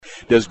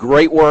does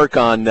great work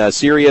on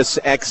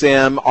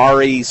SirrusXM,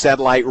 RE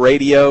satellite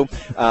radio,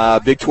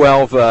 Big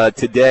 12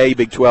 today,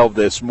 Big 12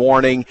 this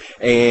morning,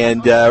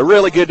 and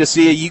really good to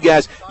see you. You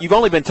guys, you've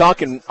only been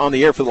talking on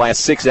the air for the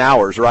last 6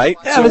 hours, right?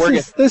 Yeah, so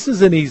this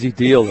is an easy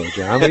deal, though,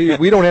 John.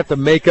 We don't have to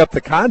make up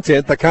the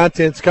content. The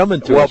content's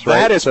coming to us, Well,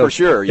 that right? is for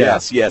sure,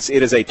 yes.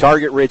 It is a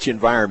target-rich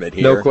environment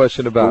here. No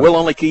question about it. We'll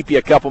only keep you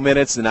a couple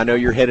minutes, and I know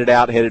you're headed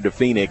to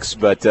Phoenix,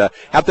 but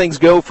how things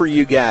go for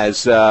you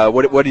guys?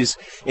 What is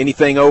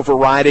anything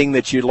overriding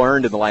that you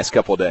learned in the last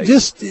couple of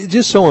days?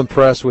 Just so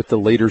impressed with the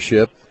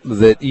leadership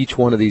that each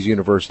one of these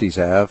universities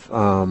have.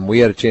 We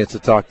had a chance to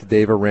talk to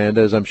Dave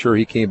Aranda, as I'm sure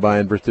he came by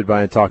and drifted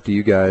by and talked to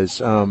you guys,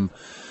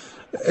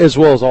 as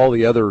well as all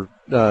the other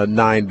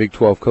 9 Big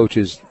 12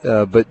 coaches.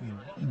 But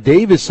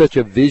Dave is such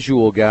a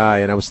visual guy,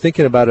 and I was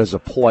thinking about as a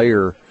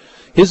player,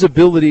 his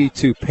ability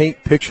to paint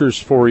pictures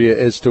for you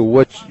as to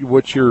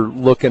what you're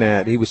looking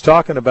at. He was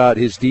talking about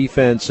his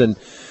defense, and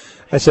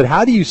I said,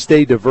 how do you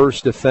stay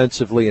diverse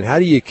defensively, and how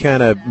do you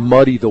kind of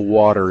muddy the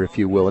water, if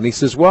you will? And he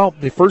says, well,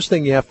 the first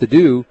thing you have to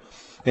do,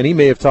 and he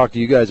may have talked to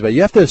you guys about,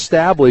 you have to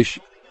establish,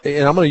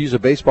 and I'm going to use a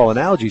baseball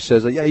analogy, he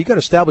says, yeah, you got to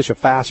establish a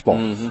fastball.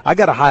 Mm-hmm. I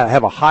got to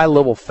have a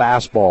high-level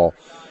fastball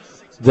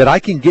that I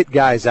can get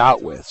guys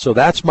out with. So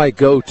that's my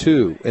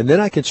go-to. And then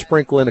I can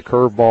sprinkle in a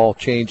curveball,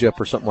 changeup,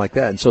 or something like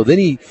that. And so then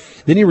he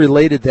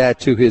related that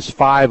to his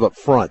 5 up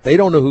front. They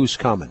don't know who's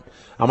coming.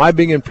 Am I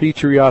bringing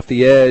Petrie off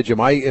the edge?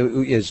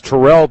 Is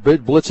Terrell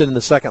blitzing in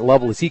the second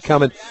level? Is he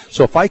coming?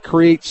 So if I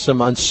create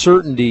some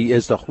uncertainty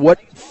as to what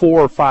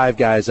 4 or 5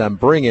 guys I'm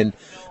bringing,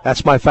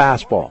 that's my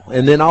fastball.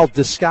 And then I'll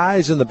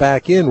disguise in the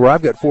back end where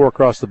I've got 4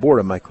 across the board.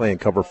 Am I playing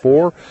cover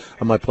 4?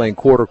 Am I playing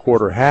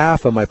quarter,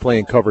 half? Am I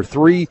playing cover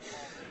 3?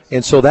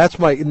 And so that's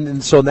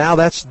now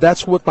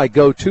that's what my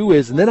go-to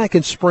is, and then I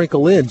can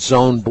sprinkle in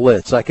zone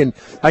blitz. I can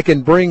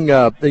bring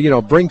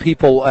bring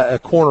people a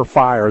corner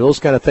fire,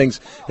 those kind of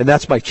things, and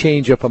that's my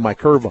changeup and my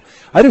curveball.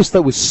 I just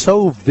thought it was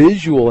so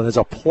visual, and as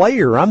a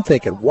player, I'm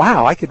thinking,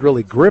 wow, I could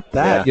really grip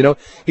that. Yeah.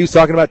 He was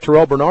talking about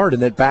Terrell Bernard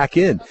and that back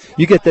end.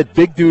 You get that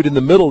big dude in the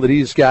middle that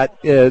he's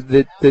got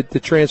that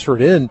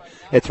transferred in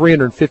at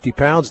 350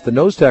 pounds at the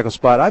nose tackle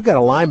spot. I've got a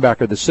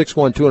linebacker that's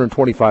 6'1",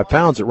 225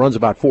 pounds that runs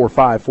about 4'5",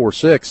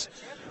 4'6".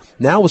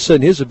 Now, all of a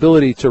sudden, his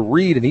ability to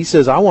read, and he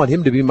says, I want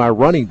him to be my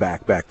running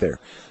back there.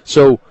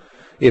 So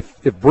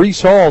if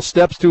Breece Hall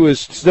steps to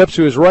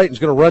his right and is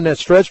going to run that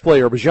stretch play,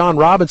 or Bijan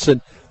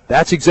Robinson,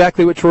 that's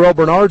exactly what Terrell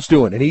Bernard's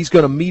doing, and he's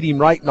going to meet him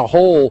right in the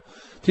hole.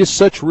 Just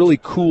such really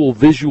cool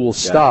visual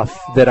stuff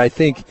that I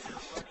think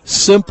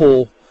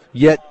simple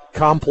yet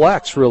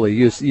complex,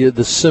 really.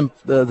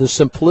 The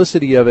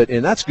simplicity of it,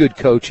 and that's good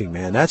coaching,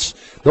 man.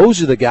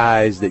 Those are the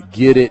guys that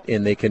get it,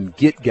 and they can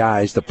get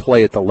guys to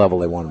play at the level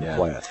they want them to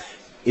play at.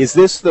 Is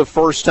this the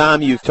first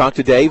time you've talked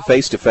to Dave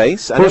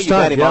face-to-face? I know you've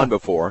had him on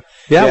before.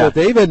 Yeah, well,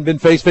 Dave hadn't been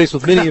face-to-face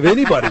with many of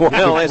anybody for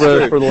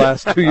the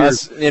last 2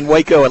 years. In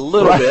Waco a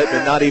little bit,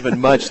 but not even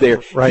much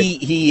there. Right.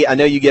 He I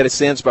know you get a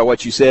sense by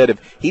what you said,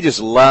 he just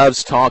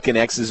loves talking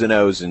X's and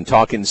O's and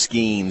talking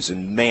schemes,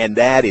 and, man,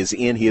 that is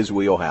in his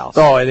wheelhouse.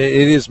 Oh, and it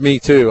is me,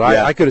 too.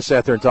 Yeah. I could have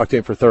sat there and talked to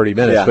him for 30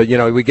 minutes, but,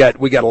 we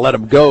got to let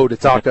him go to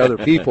talk to other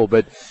people.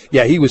 But,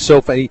 yeah, he was so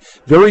funny.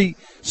 Very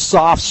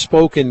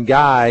soft-spoken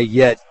guy,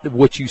 yet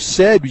what you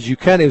said was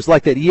it was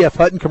like that E.F.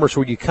 Hutton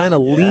commercial where you kind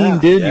of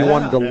leaned in. You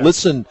wanted to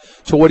listen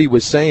to what he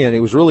was saying.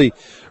 It was really,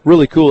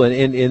 really cool.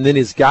 And then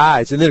his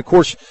guys. And then, of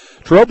course,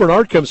 Terrell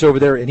Bernard comes over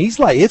there, and it's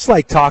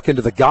like talking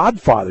to the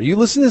Godfather. You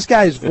listen to this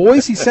guy's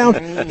voice, he sounds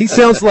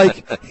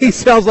like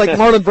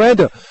Marlon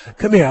Brando.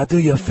 Come here, I'll do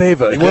you a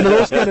favor. One of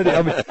those kind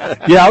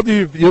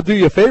of he'll do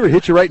you a favor,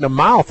 hit you right in the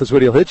mouth is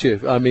what he'll hit you.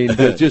 I mean,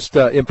 just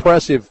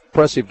impressive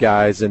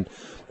guys, and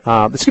it's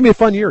going to be a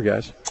fun year,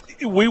 guys.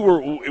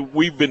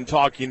 We've been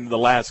talking the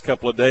last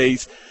couple of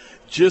days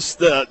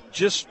just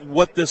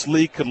what this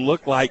league could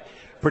look like,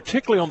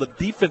 particularly on the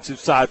defensive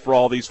side for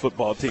all these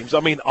football teams.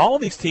 I mean, all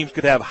of these teams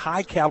could have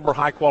high-caliber,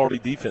 high-quality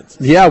defenses.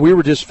 Yeah, we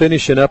were just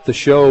finishing up the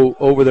show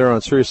over there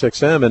on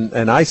SiriusXM,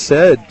 and I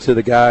said to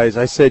the guys,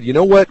 you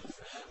know what?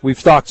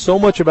 We've talked so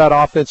much about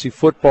offensive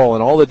football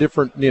and all the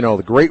different,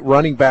 the great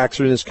running backs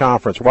are in this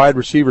conference, wide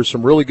receivers,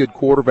 some really good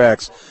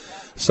quarterbacks,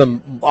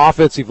 some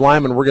offensive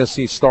linemen we're going to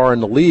see star in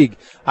the league.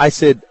 I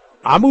said,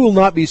 I will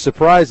not be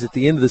surprised at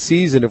the end of the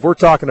season if we're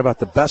talking about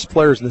the best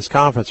players in this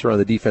conference are on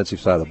the defensive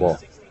side of the ball.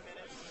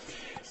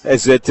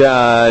 Has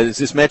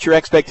this met your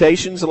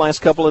expectations the last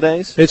couple of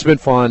days? It's been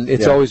fun.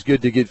 It's always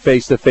good to get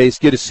face-to-face,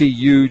 get to see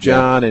you,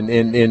 John,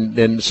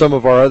 and some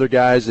of our other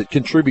guys that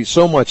contribute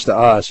so much to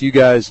us. You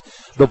guys,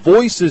 the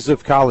voices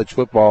of college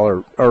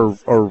football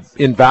are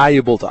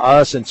invaluable to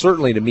us, and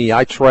certainly to me.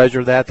 I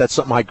treasure that. That's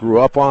something I grew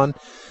up on.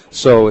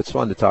 So it's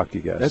fun to talk to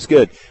you guys. That's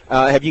good.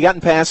 Have you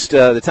gotten past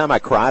the time I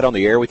cried on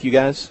the air with you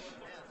guys?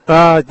 You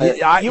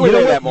were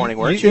there that morning,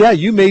 weren't you? Yeah,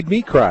 you made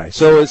me cry.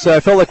 So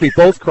I felt like we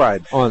both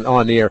cried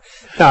on the air.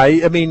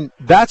 I mean,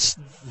 that's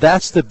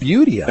the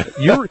beauty of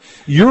it.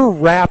 You're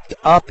wrapped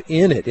up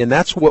in it, and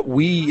that's what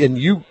we and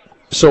you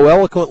so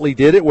eloquently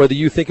did it, whether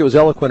you think it was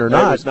eloquent or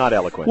not. It was not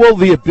eloquent. Well,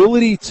 the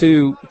ability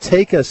to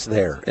take us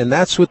there, and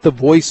that's what the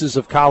voices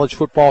of college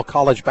football,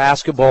 college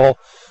basketball,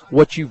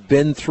 what you've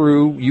been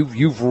through.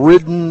 You've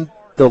ridden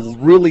the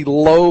really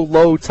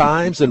low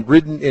times and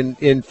ridden,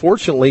 and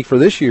fortunately for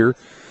this year,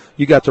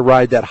 you got to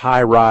ride that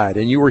high ride.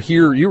 And you were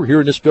here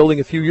in this building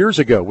a few years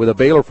ago with a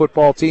Baylor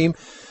football team,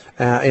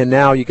 and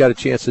now you got a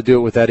chance to do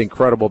it with that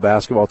incredible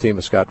basketball team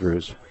of Scott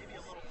Drews.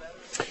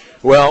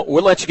 Well,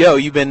 we'll let you go.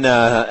 You've been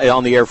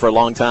on the air for a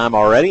long time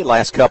already,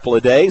 last couple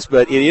of days,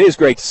 but it is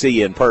great to see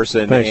you in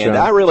person. Thanks, and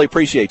John. I really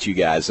appreciate you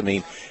guys. I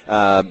mean,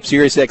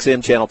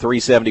 SiriusXM Channel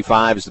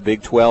 375 is the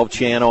Big 12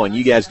 channel, and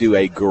you guys do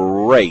a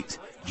great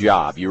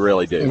job. You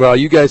really do. Well,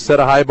 you guys set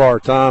a high bar,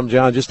 Tom,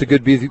 John. Just good to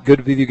be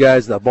with you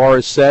guys. The bar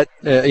is set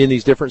in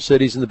these different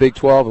cities in the Big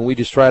 12, and we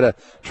just try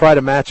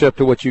to match up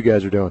to what you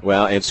guys are doing.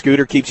 Well, and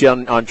Scooter keeps you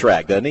on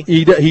track, doesn't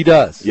he? He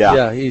does.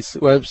 Yeah. He's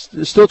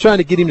still trying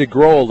to get him to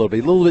grow a little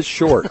bit. A little bit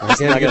short.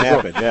 It's not going to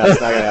happen. Yeah, it's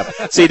not going to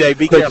happen. See you, Dave.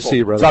 Be Great careful. to see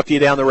you, brother. Talk to you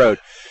down the road.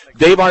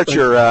 Dave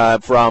Archer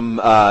from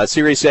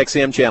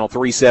SiriusXM Channel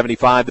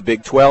 375, the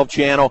Big 12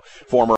 channel, former